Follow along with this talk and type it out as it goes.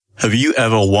Have you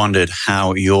ever wondered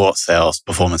how your sales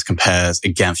performance compares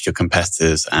against your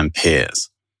competitors and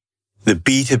peers? The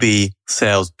B2B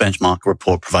Sales Benchmark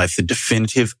Report provides the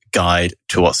definitive guide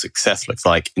to what success looks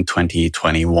like in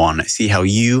 2021. See how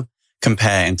you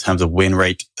compare in terms of win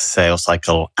rate, sales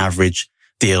cycle, average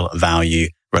deal value,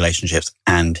 relationships,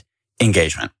 and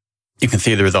engagement. You can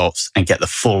see the results and get the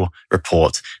full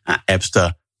report at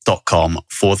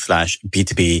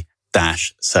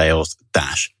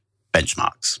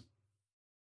ebsta.com/B2B-sales-benchmarks.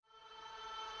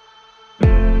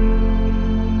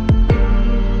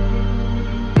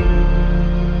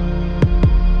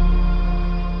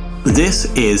 This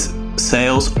is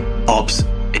Sales Ops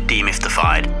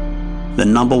Demystified, the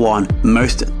number one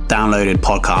most downloaded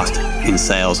podcast in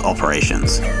sales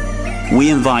operations.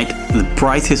 We invite the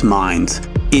brightest minds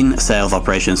in sales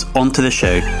operations onto the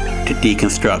show to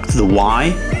deconstruct the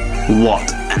why,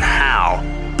 what, and how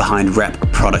behind rep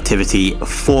productivity,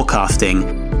 forecasting,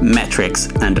 metrics,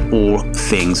 and all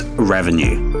things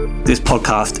revenue. This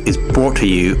podcast is brought to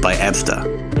you by Ebsta,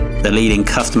 the leading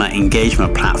customer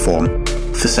engagement platform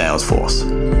for Salesforce.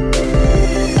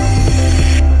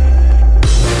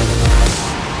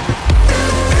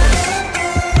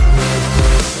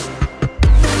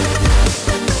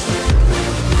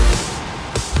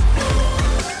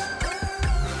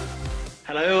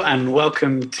 Hello and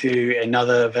welcome to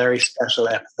another very special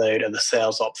episode of the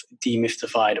Sales Ops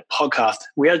Demystified podcast.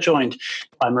 We are joined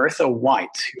by Marissa White,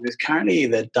 who is currently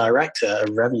the Director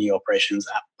of Revenue Operations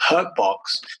at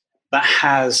Perkbox, that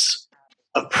has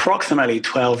approximately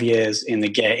 12 years in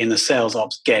the sales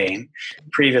ops game.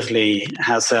 Previously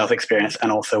has sales experience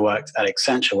and also worked at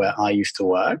Accenture, where I used to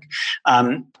work.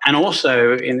 And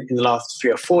also in the last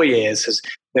 3 or 4 years has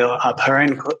built up her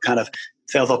own kind of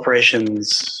sales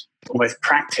operations, almost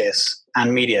practice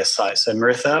and media site. So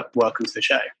Marissa, welcome to the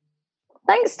show.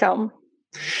 Thanks, Tom.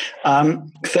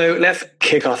 So let's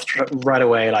kick off right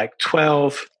away.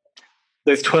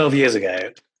 Those 12 years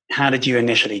ago, how did you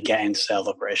initially get into sales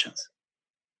operations?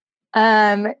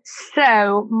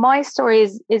 So my story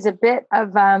is a bit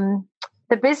of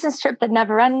the business trip that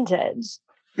never ended.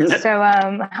 So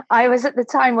I was at the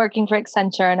time working for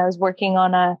Accenture, and I was working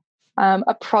on a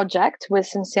project with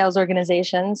some sales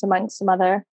organizations, amongst some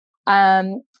other.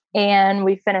 And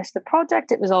we finished the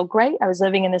project. It was all great. I was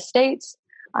living in the States,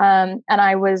 and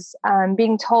I was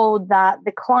being told that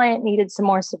the client needed some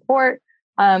more support.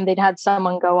 They'd had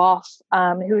someone go off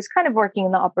who was kind of working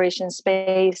in the operations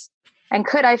space. And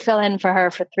could I fill in for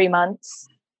her for 3 months?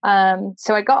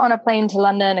 So I got on a plane to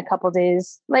London a couple of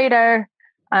days later,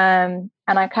 and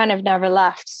I kind of never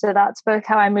left. So that's both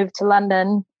how I moved to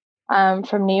London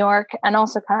from New York, and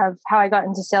also kind of how I got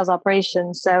into sales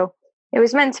operations. So it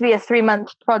was meant to be a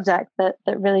 3-month project that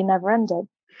really never ended.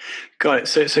 Got it.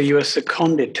 So you were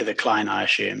seconded to the client, I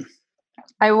assume?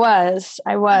 I was.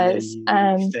 And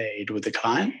then you stayed with the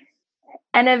client?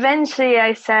 And eventually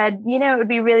I said, it would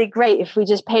be really great if we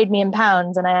just paid me in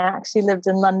pounds and I actually lived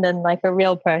in London like a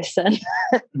real person.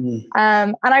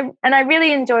 And I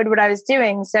really enjoyed what I was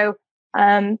doing. So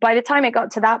by the time it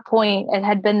got to that point, it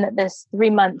had been that this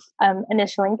 3-month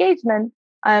initial engagement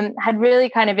had really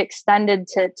kind of extended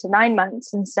to 9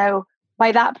 months. And so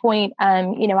by that point,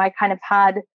 I kind of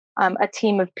had a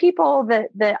team of people that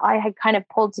I had kind of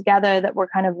pulled together that were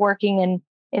kind of working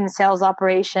in sales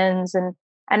operations and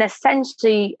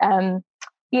essentially,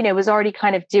 was already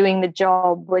kind of doing the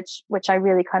job, which I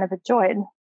really kind of enjoyed.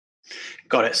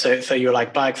 Got it. So you're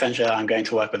like, by Accenture, I'm going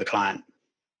to work with a client.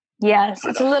 Yes,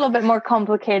 it's a little bit more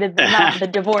complicated than that, the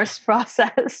divorce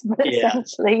process, but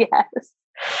essentially, yes.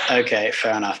 Okay,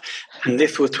 fair enough. And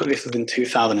this was in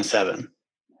 2007?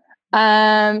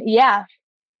 Yeah.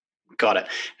 Got it.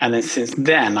 And then since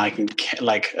then, I can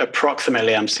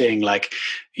approximately, I'm seeing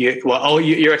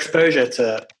your exposure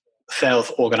to sales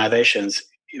organizations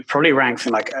probably ranks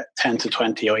in 10 to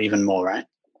 20 or even more, right?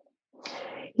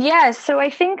 Yeah. So I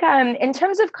think in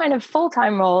terms of kind of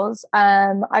full-time roles,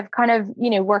 I've kind of,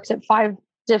 worked at 5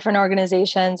 different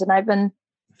organizations, and I've been,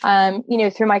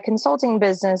 through my consulting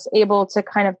business, able to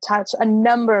kind of touch a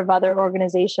number of other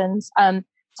organizations.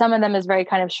 Some of them is very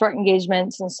kind of short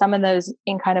engagements, and some of those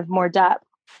in kind of more depth.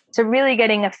 So really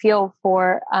getting a feel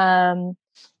for,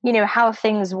 how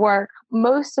things work.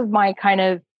 Most of my kind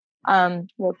of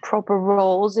proper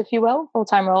roles, if you will,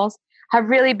 full-time roles, have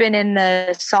really been in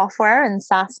the software and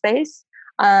SaaS space.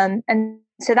 And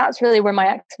so that's really where my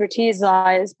expertise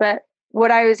lies. But what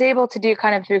I was able to do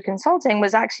kind of through consulting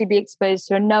was actually be exposed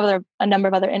to a number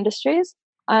of other industries,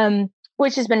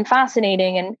 which has been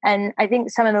fascinating. And I think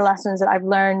some of the lessons that I've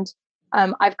learned,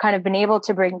 I've kind of been able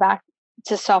to bring back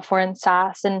to software and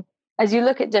SaaS. And as you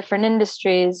look at different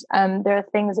industries, there are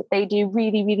things that they do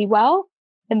really, really well,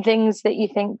 and things that you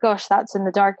think, gosh, that's in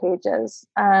the dark ages.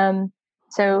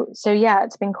 So yeah,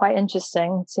 it's been quite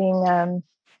interesting seeing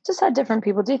just how different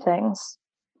people do things.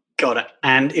 Got it.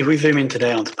 And if we zoom in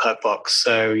today onto Perkbox,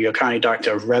 so you're currently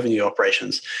Director of Revenue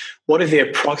Operations. What is the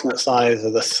approximate size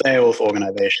of the sales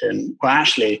organization? Well,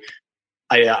 actually,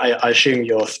 I assume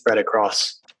you're spread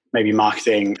across maybe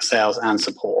marketing, sales, and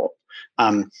support.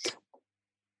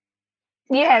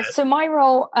 Yeah. So my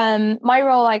role,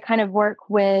 I kind of work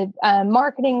with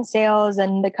marketing, sales,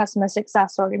 and the customer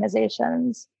success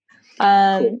organizations.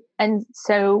 Cool. And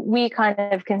so we kind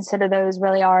of consider those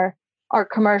really our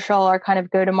commercial, our kind of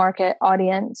go-to-market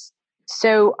audience.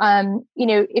 So,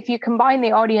 if you combine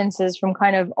the audiences from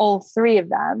kind of all three of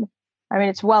them, I mean,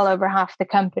 it's well over half the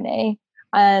company.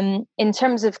 In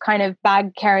terms of kind of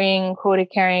bag carrying, quota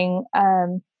carrying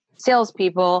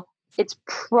salespeople, it's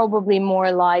probably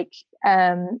more like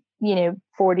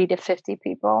 40 to 50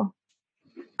 people.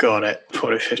 Got it,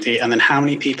 40 to 50. And then how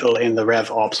many people in the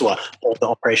Rev Ops or the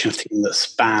operations team that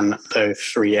span those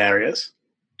three areas?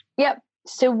 Yep.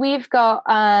 So we've got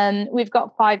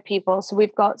 5 people. So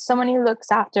we've got someone who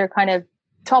looks after kind of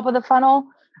top of the funnel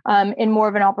in more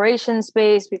of an operations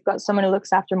space. We've got someone who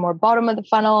looks after more bottom of the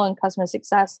funnel and customer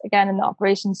success, again, in the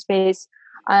operations space.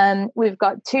 We've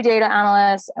got 2 data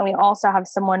analysts, and we also have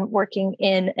someone working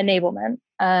in enablement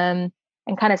and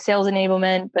kind of sales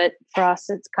enablement. But for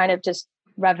us, it's kind of just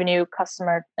revenue,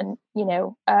 customer, and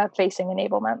facing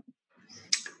enablement.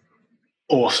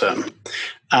 Awesome.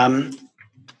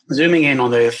 Zooming in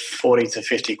on those 40 to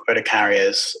 50 quota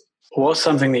carriers, what's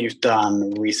something that you've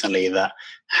done recently that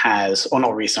has, or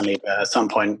not recently, but at some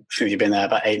point since you've been there,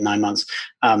 about 8-9 months,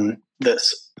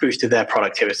 that's boosted their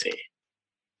productivity?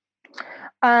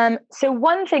 So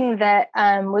one thing that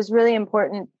was really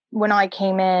important when I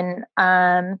came in,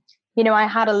 I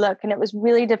had a look, and it was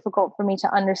really difficult for me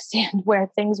to understand where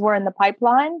things were in the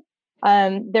pipeline.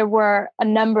 There were a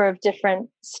number of different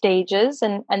stages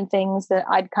and things that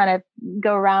I'd kind of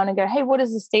go around and go, hey, what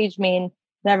does the stage mean?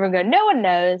 And everyone go, no one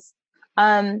knows.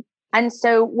 And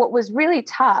so what was really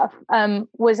tough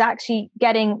was actually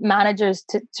getting managers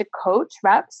to coach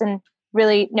reps and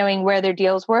really knowing where their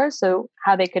deals were, so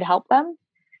how they could help them.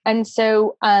 And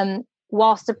so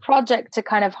whilst the project to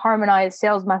kind of harmonize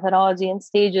sales methodology and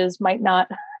stages might not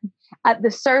at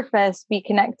the surface be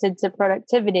connected to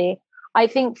productivity, I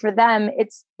think for them,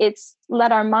 it's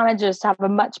let our managers have a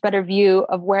much better view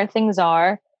of where things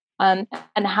are and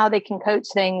how they can coach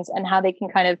things and how they can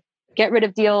kind of get rid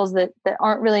of deals that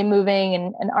aren't really moving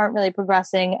and aren't really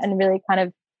progressing, and really kind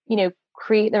of,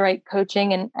 create the right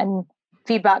coaching and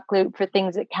feedback loop for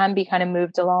things that can be kind of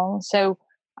moved along. So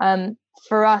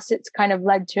for us, it's kind of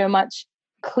led to a much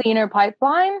cleaner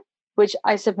pipeline, which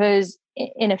I suppose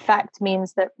in effect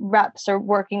means that reps are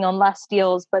working on less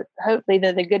deals, but hopefully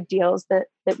they're the good deals that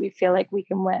we feel like we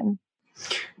can win.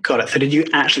 Got it. So did you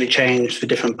actually change the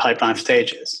different pipeline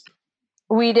stages?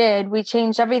 We did. We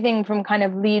changed everything from kind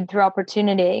of lead through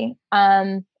opportunity.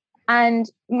 And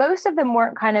most of them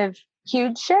weren't kind of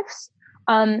huge shifts.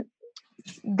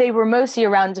 They were mostly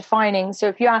around defining. So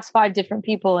if you ask 5 different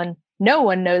people and no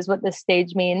one knows what this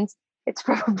stage means, it's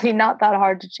probably not that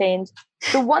hard to change.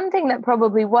 The one thing that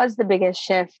probably was the biggest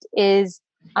shift is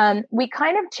we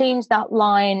kind of changed that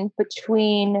line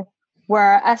between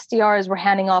where SDRs were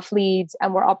handing off leads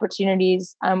and where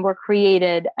opportunities were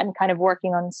created and kind of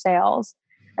working on sales.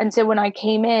 And so when I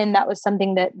came in, that was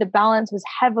something that the balance was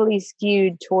heavily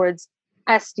skewed towards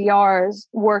SDRs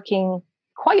working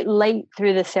quite late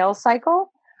through the sales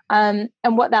cycle. And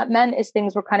what that meant is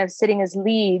things were kind of sitting as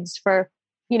leads for,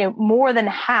 more than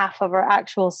half of our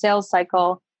actual sales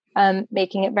cycle,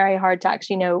 making it very hard to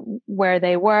actually know where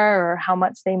they were or how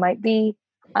much they might be.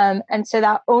 And so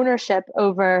that ownership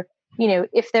over,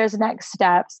 if there's next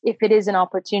steps, if it is an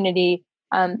opportunity,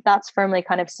 that's firmly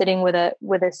kind of sitting with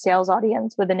a sales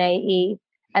audience, with an AE.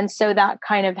 And so that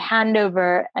kind of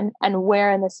handover and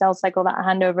where in the sales cycle that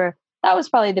handover, that was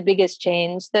probably the biggest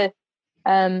change. The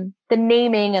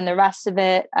naming and the rest of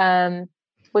it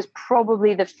was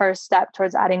probably the first step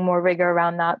towards adding more rigor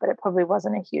around that, but it probably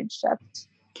wasn't a huge shift.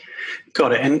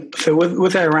 Got it. And so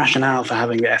was there a rationale for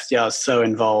having the SDRs so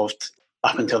involved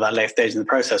up until that late stage in the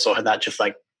process, or had that just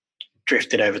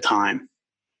drifted over time?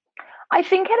 I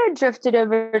think it had drifted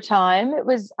over time. It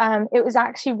was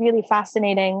actually really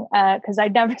fascinating because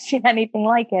I'd never seen anything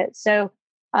like it. So,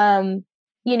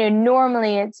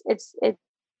 normally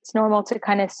it's normal to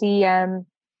kind of see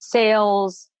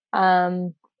sales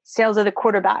of the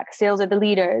quarterback, sales of the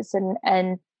leaders,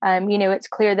 and It's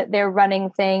clear that they're running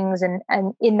things, and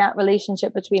in that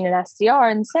relationship between an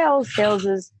SDR and sales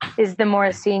is the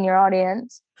more senior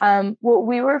audience. What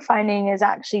we were finding is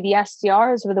actually the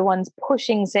SDRs were the ones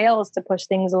pushing sales to push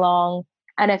things along.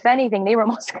 And if anything, they were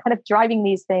most kind of driving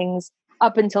these things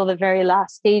up until the very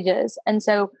last stages. And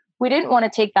so we didn't want to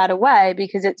take that away,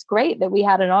 because it's great that we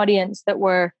had an audience that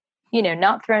were,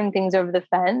 not throwing things over the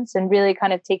fence and really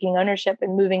kind of taking ownership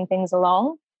and moving things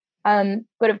along.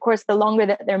 But of course, the longer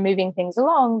that they're moving things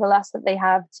along, the less that they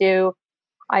have to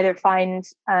either find,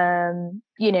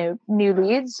 new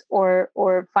leads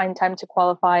or find time to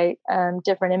qualify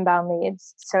different inbound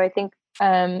leads. So I think,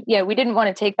 we didn't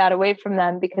want to take that away from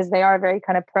them, because they are a very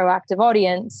kind of proactive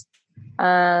audience.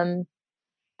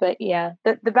 But yeah,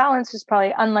 the balance was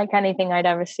probably unlike anything I'd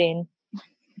ever seen.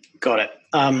 Got it.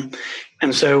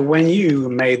 And so when you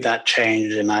made that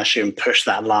change and actually pushed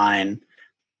that line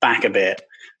back a bit,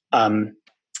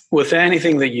 was there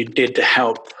anything that you did to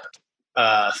help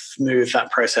smooth that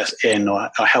process in,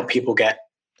 or help people get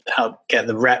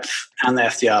the reps and the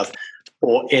SDRs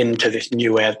bought into this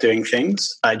new way of doing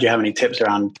things? Do you have any tips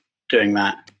around doing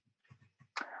that?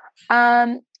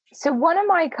 So one of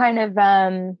my kind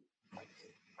of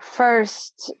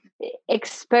first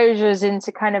exposures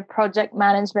into kind of project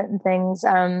management and things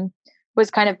was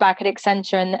kind of back at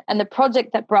Accenture, and the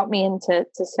project that brought me into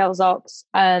sales ops.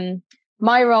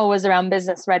 My role was around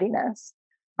business readiness.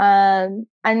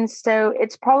 And so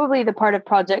it's probably the part of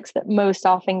projects that most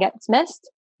often gets missed.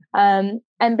 And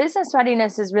business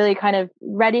readiness is really kind of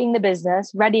readying the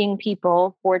business, readying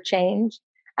people for change.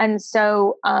 And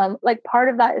so part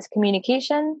of that is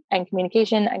communication and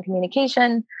communication and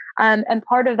communication. And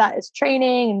part of that is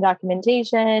training and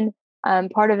documentation.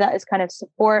 Part of that is kind of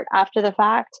support after the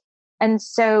fact. And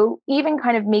so even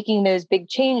kind of making those big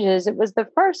changes, it was the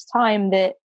first time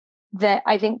that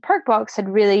I think Perkbox had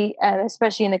really,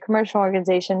 especially in the commercial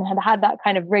organization, had that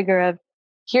kind of rigor of,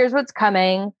 here's what's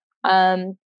coming.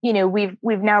 We've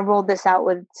now rolled this out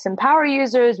with some power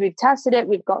users. We've tested it.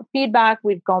 We've got feedback.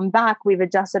 We've gone back. We've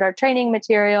adjusted our training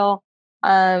material.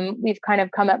 We've kind of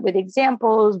come up with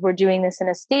examples. We're doing this in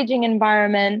a staging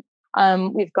environment.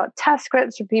 We've got test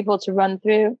scripts for people to run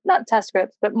through, not test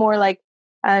scripts, but more like,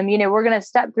 we're going to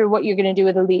step through what you're going to do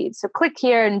with a lead. So click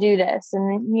here and do this.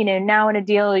 And, now in a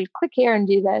deal, you click here and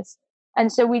do this.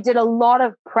 And so we did a lot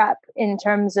of prep in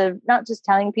terms of not just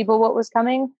telling people what was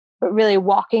coming, but really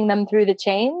walking them through the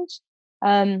change.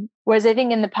 Whereas I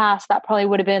think in the past, that probably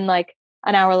would have been like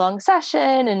an hour-long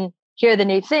session, and here are the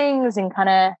new things, and kind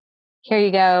of, here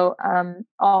you go,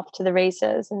 off to the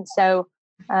races. And so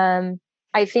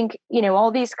I think,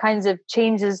 all these kinds of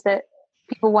changes that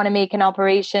people want to make in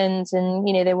operations, and,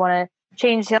 they want to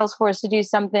change Salesforce to do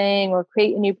something or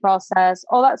create a new process,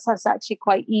 all that stuff's actually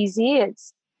quite easy.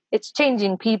 It's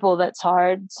changing people that's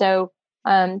hard. So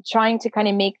trying to kind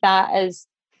of make that as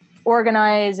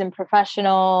organized and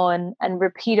professional and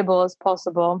repeatable as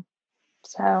possible.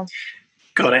 So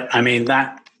got it. I mean,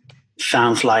 that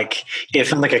sounds like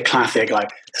a classic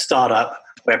like startup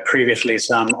where previously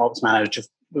some ops manager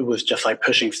was just like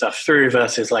pushing stuff through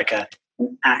versus like an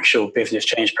actual business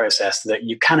change process that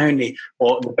you can only,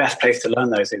 or the best place to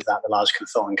learn those is at the large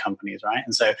consulting companies, right?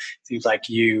 And so it seems like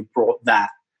you brought that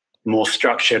more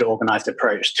structured, organized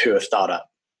approach to a startup.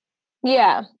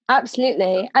 Yeah,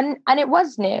 absolutely. And it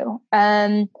was new.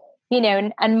 And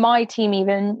my team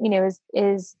even,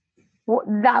 is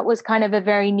that was kind of a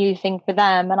very new thing for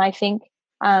them. And I think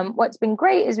what's been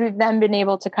great is we've then been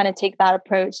able to kind of take that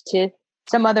approach to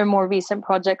some other more recent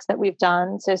projects that we've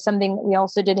done. So something that we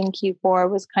also did in Q4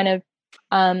 was kind of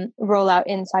roll out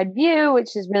Inside View,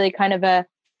 which is really kind of a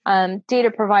data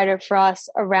provider for us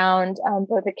around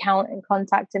both account and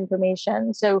contact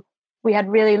information. So we had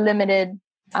really limited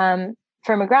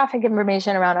firmographic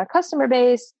information around our customer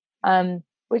base,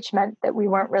 which meant that we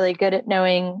weren't really good at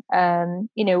knowing,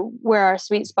 where our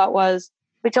sweet spot was,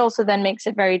 which also then makes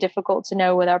it very difficult to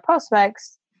know with our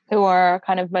prospects who are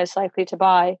kind of most likely to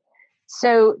buy.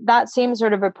 So that same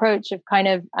sort of approach of kind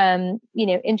of,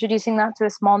 introducing that to a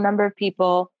small number of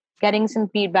people, getting some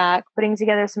feedback, putting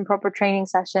together some proper training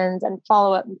sessions and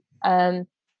follow-up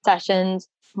sessions,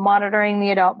 monitoring the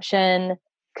adoption,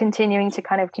 continuing to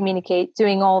kind of communicate,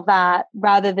 doing all that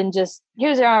rather than just,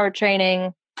 here's our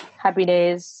training, happy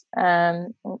days,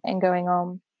 and going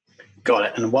on. Got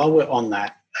it. And while we're on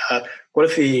that, what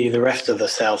if the rest of the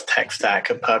sales tech stack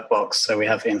at Perkbox? So we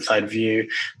have Inside View.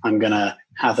 I'm going to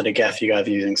hazard a guess you guys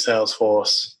are using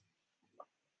Salesforce.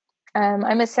 I'm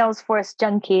a Salesforce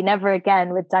junkie, never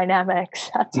again with Dynamics.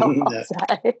 That's all I'll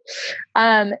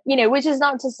say. Which is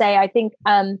not to say, I think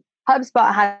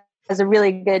HubSpot as a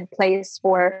really good place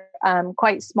for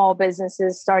quite small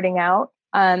businesses starting out.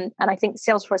 And I think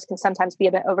Salesforce can sometimes be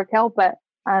a bit overkill, but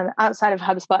outside of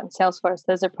HubSpot and Salesforce,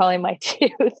 those are probably my two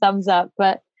thumbs up.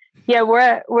 But yeah, we're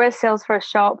a Salesforce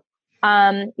shop.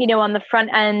 On the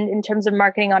front end, in terms of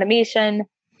marketing automation,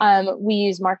 we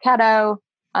use Marketo.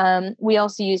 We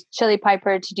also use Chili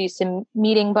Piper to do some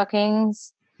meeting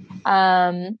bookings.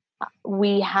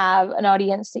 We have an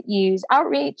audience that use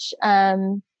Outreach.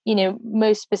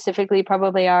 Most specifically,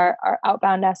 probably our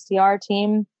outbound SDR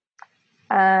team.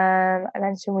 I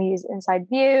mentioned we use Inside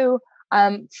View.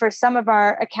 For some of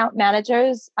our account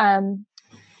managers,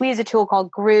 we use a tool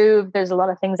called Groove. There's a lot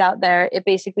of things out there. It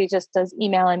basically just does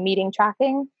email and meeting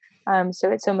tracking.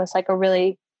 So it's almost like a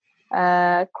really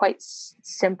quite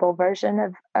simple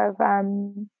version of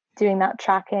doing that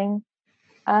tracking.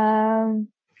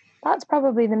 That's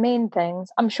probably the main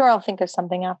things. I'm sure I'll think of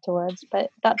something afterwards,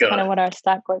 but that's kind of what our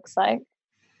stack looks like.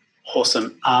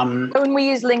 Awesome. And we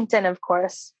use LinkedIn, of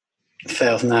course.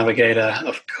 Sales Navigator,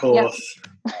 of course.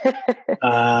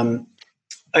 Yep.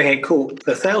 Okay, cool.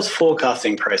 The sales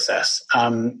forecasting process,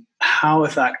 how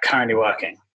is that currently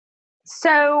working?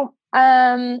 So,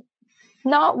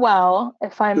 not well,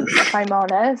 if I'm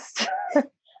honest,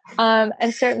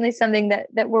 and certainly something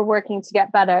that we're working to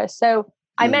get better. So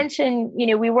I mentioned,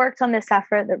 we worked on this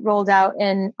effort that rolled out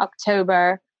in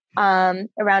October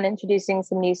around introducing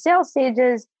some new sales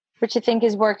stages, which I think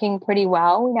is working pretty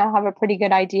well. We now have a pretty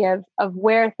good idea of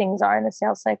where things are in the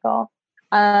sales cycle.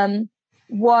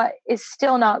 What is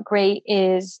still not great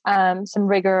is some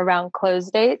rigor around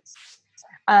close dates.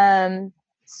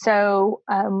 So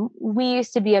we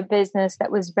used to be a business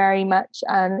that was very much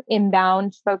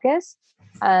inbound focused.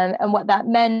 And what that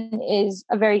meant is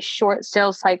a very short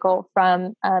sales cycle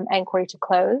from inquiry to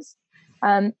close.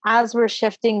 As we're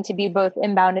shifting to be both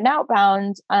inbound and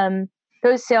outbound,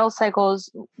 those sales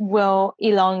cycles will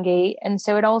elongate. And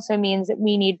so it also means that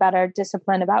we need better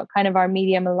discipline about kind of our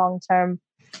medium and long-term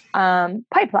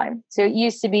pipeline. So it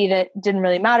used to be that it didn't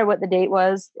really matter what the date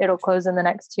was, it'll close in the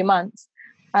next 2 months.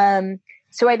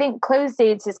 So I think close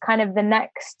dates is kind of the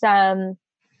next kind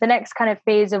of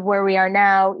phase of where we are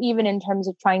now, even in terms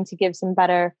of trying to give some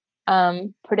better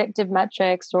predictive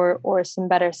metrics or some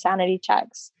better sanity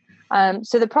checks.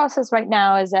 So the process right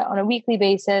now is that on a weekly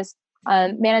basis,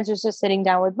 managers are sitting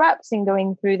down with reps and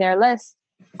going through their list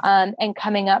and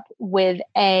coming up with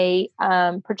a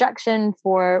projection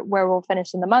for where we'll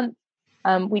finish in the month.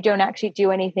 We don't actually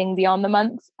do anything beyond the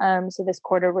month. So this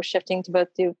quarter, we're shifting to both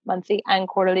do monthly and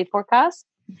quarterly forecasts.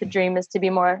 The dream is to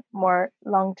be more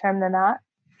long-term than that.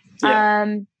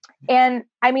 Yeah. And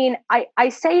I mean, I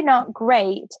say not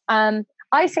great.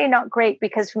 I say not great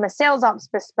because from a sales ops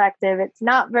perspective, it's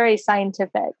not very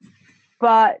scientific.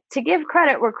 But to give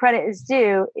credit where credit is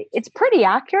due, it's pretty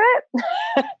accurate.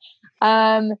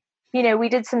 We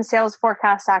did some sales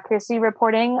forecast accuracy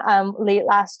reporting late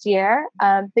last year.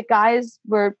 The guys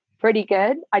were pretty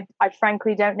good. I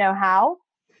frankly don't know how.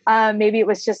 Maybe it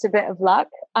was just a bit of luck.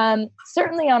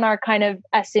 Certainly on our kind of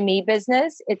SME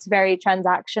business, it's very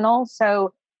transactional.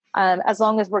 So as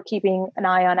long as we're keeping an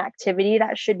eye on activity,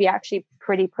 that should be actually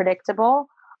pretty predictable.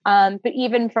 But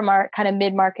even from our kind of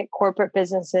mid-market corporate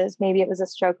businesses, maybe it was a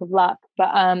stroke of luck.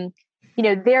 But,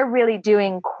 they're really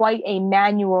doing quite a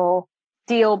manual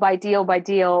deal by deal by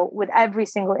deal with every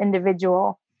single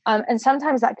individual. And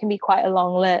sometimes that can be quite a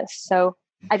long list. So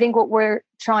I think what we're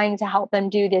trying to help them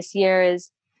do this year is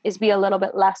be a little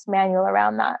bit less manual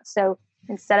around that. So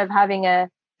instead of having a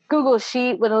Google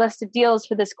sheet with a list of deals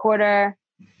for this quarter,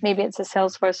 maybe it's a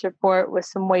Salesforce report with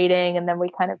some weighting, and then we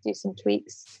kind of do some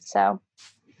tweaks. So.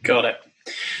 Got it.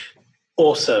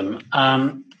 Awesome.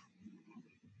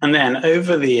 And then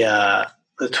over the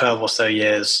 12 or so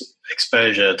years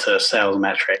exposure to sales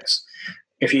metrics,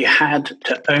 if you had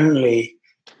to only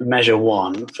measure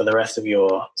one for the rest of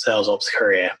your sales ops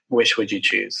career, which would you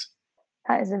choose?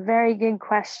 That is a very good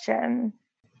question.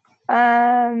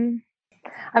 I'm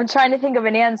trying to think of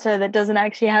an answer that doesn't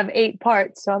actually have 8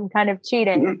 parts, so I'm kind of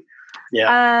cheating. Mm-hmm.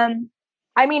 Yeah.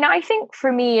 I mean, I think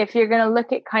for me, if you're going to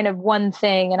look at kind of one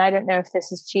thing, and I don't know if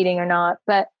this is cheating or not,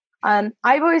 but I've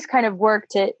always kind of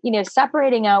worked at,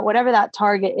 separating out whatever that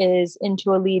target is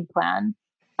into a lead plan.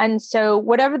 And so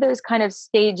whatever those kind of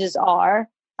stages are,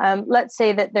 let's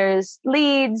say that there's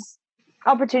leads,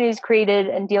 opportunities created,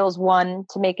 and deals won,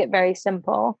 to make it very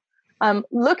simple.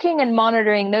 Looking and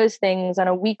monitoring those things on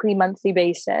a weekly, monthly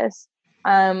basis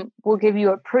will give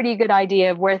you a pretty good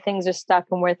idea of where things are stuck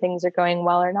and where things are going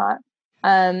well or not.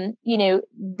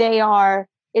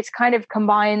 It's kind of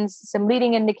combines some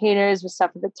leading indicators with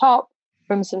stuff at the top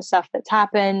from some stuff that's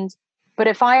happened. But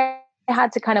if I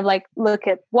had to kind of like look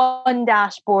at one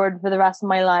dashboard for the rest of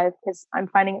my life, because I'm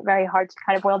finding it very hard to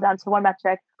kind of boil down to one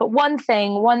metric. But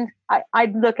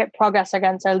I'd look at progress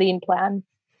against our lean plan.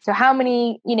 So how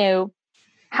many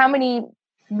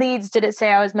leads did it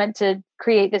say I was meant to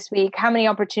create this week? How many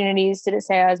opportunities did it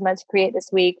say I was meant to create this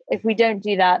week? If we don't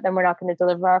do that, then we're not going to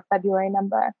deliver our February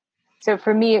number. So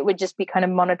for me, it would just be kind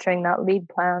of monitoring that lead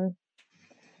plan.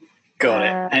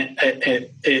 Got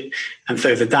it. And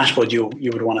so the dashboard you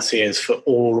would want to see is for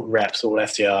all reps, all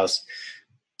SDRs,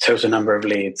 total number of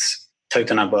leads,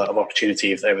 total number of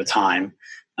opportunities over time.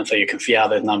 And so you can see how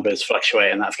those numbers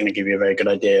fluctuate, and that's going to give you a very good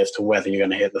idea as to whether you're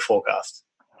going to hit the forecast.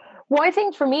 Well, I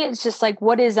think for me, it's just like,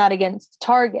 what is that against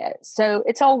target? So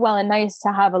it's all well and nice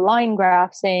to have a line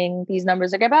graph saying these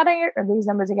numbers are getting better or these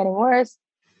numbers are getting worse.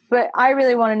 But I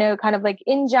really want to know, kind of like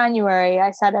in January,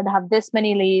 I said I'd have this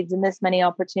many leads and this many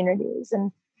opportunities.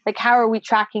 And like, how are we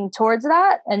tracking towards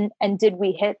that? And did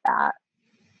we hit that?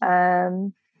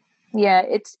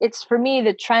 It's for me,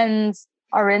 the trends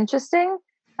are interesting.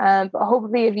 But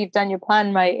hopefully if you've done your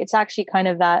plan right, it's actually kind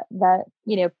of that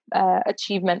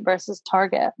achievement versus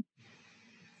target.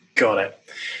 Got it.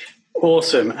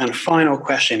 Awesome. And final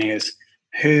question is,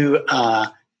 who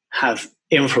have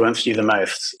influenced you the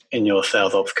most in your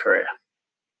sales ops career?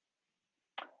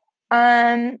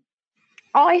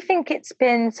 I think it's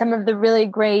been some of the really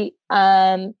great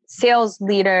sales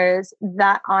leaders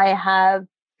that I have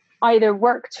either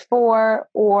worked for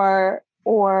or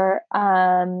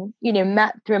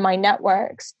met through my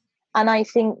networks. And I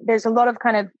think there's a lot of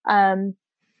kind of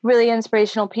really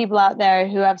inspirational people out there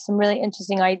who have some really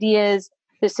interesting ideas.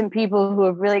 There's some people who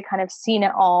have really kind of seen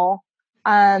it all.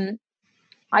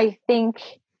 I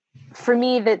think for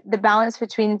me that the balance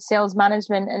between sales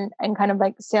management and kind of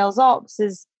like sales ops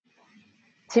is,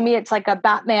 to me, it's like a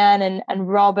Batman and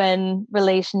Robin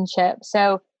relationship.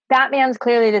 So Batman's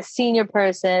clearly the senior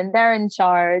person. They're in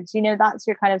charge. That's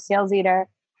your kind of sales leader.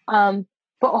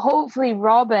 But hopefully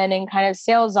Robin and kind of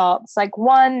sales ops, like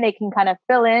one, they can kind of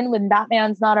fill in when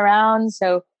Batman's not around.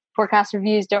 So forecast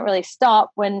reviews don't really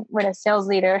stop when a sales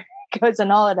leader goes on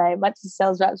holiday, much as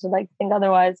sales reps would like to think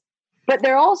otherwise. But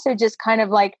they're also just kind of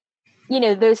like,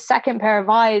 those second pair of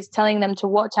eyes telling them to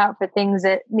watch out for things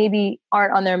that maybe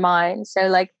aren't on their mind. So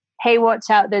like, hey, watch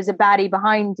out, there's a baddie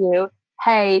behind you.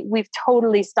 Hey, we've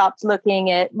totally stopped looking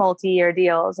at multi-year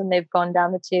deals and they've gone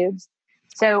down the tubes.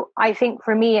 So I think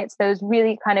for me, it's those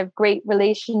really kind of great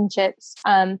relationships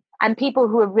and people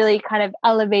who have really kind of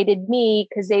elevated me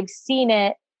because they've seen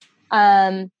it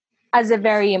as a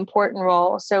very important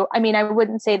role. So, I mean, I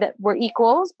wouldn't say that we're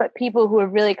equals, but people who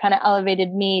have really kind of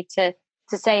elevated me to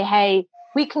say, hey,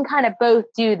 we can kind of both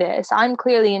do this. I'm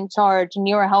clearly in charge and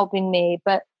you're helping me,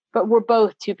 but we're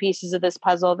both two pieces of this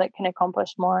puzzle that can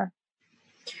accomplish more.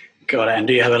 Got it. And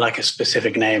do you have a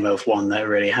specific name of one that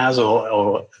really has,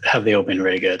 or have they all been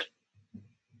really good?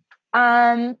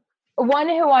 One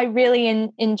who I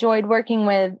really enjoyed working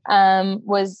with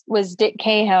was Dick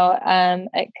Cahill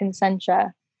at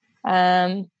Concentra,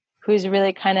 who's a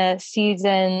really kind of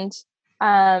seasoned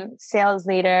sales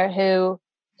leader who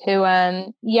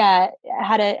had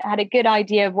a good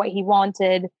idea of what he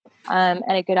wanted and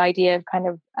a good idea of kind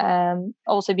of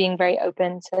also being very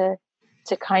open to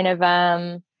kind of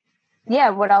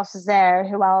what else is there?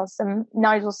 Who else?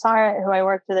 Nigel Syrett, who I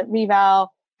worked with at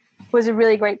Reval, was a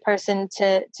really great person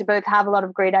to both have a lot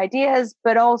of great ideas,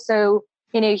 but also,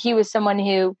 he was someone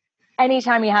who,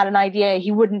 anytime he had an idea,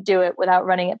 he wouldn't do it without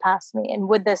running it past me. And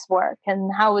would this work?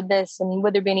 And how would this? And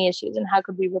would there be any issues? And how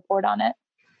could we report on it?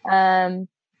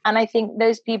 And I think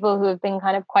those people who have been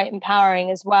kind of quite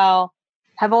empowering as well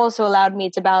have also allowed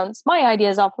me to bounce my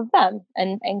ideas off of them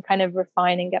and kind of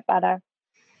refine and get better.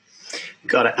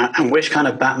 Got it. And which kind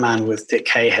of Batman was Dick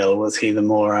Cahill? Was he the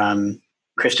more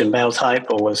Christian Bale type,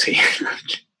 or was he?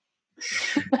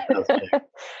 I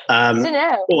don't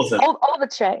know. Awesome. All the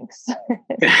tricks.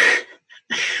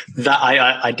 That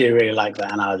I do really like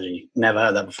that analogy. Never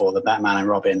heard that before. The Batman and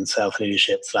Robin sales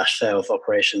leadership / sales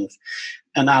operations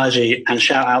analogy. And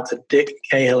shout out to Dick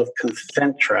Cahill of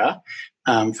Concentra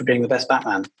for being the best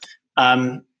Batman.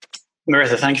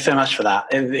 Marissa, thank you so much for that.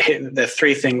 There are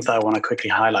three things that I want to quickly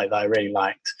highlight that I really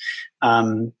liked.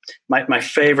 My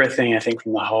favorite thing, I think,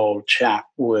 from the whole chat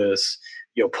was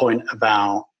your point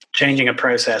about changing a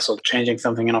process or changing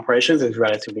something in operations is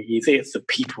relatively easy. It's the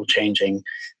people changing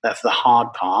that's the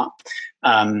hard part.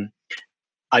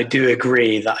 I do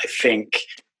agree that I think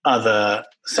other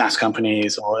SaaS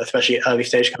companies, or especially early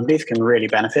stage companies, can really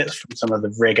benefit from some of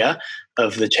the rigor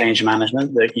of the change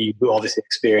management that you obviously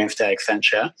experienced at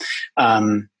Accenture.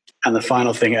 And the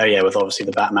final thing, with obviously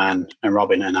the Batman and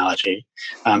Robin analogy.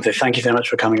 So thank you so much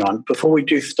for coming on. Before we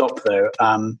do stop though,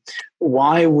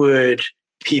 why would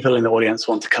people in the audience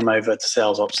want to come over to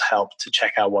Sales Ops Help to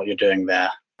check out what you're doing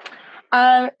there?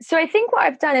 So I think what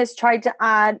I've done is tried to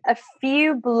add a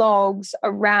few blogs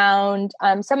around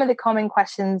some of the common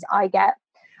questions I get.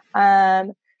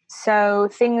 So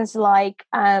things like,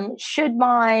 should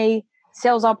my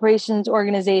sales operations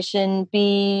organization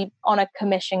be on a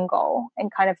commission goal, and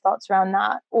kind of thoughts around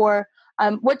that? Or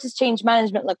what does change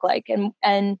management look like?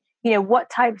 And what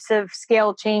types of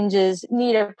scale changes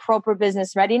need a proper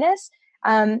business readiness?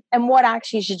 And what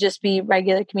actually should just be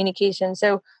regular communication.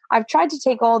 So I've tried to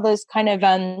take all those kind of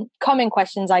common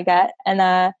questions I get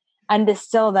and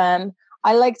distill them.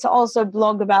 I like to also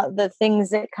blog about the things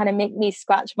that kind of make me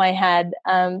scratch my head,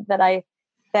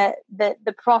 that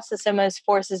the process almost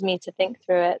forces me to think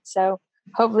through it. So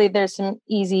hopefully there's some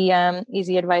easy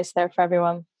advice there for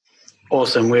everyone.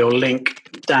 Awesome. We'll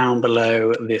link down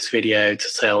below this video to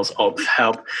Sales Ops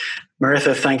Help.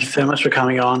 Maritha, thank you so much for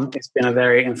coming on. It's been a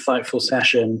very insightful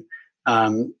session.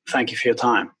 Thank you for your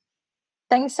time.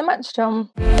 Thanks so much, Tom.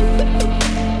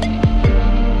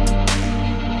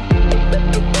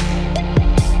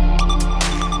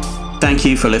 Thank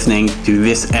you for listening to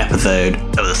this episode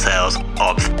of the Sales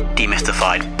Ops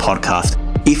Demystified podcast.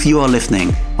 If you are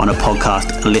listening on a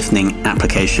podcast listening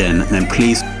application, then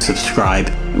please subscribe,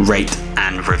 rate,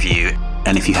 and review.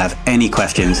 And if you have any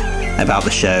questions about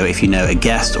the show, if you know a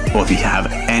guest, or if you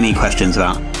have any questions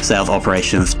about sales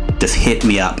operations, just hit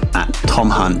me up at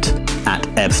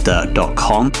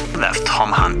tomhunt@ebster.com. That's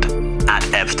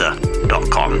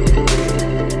tomhunt@ebster.com.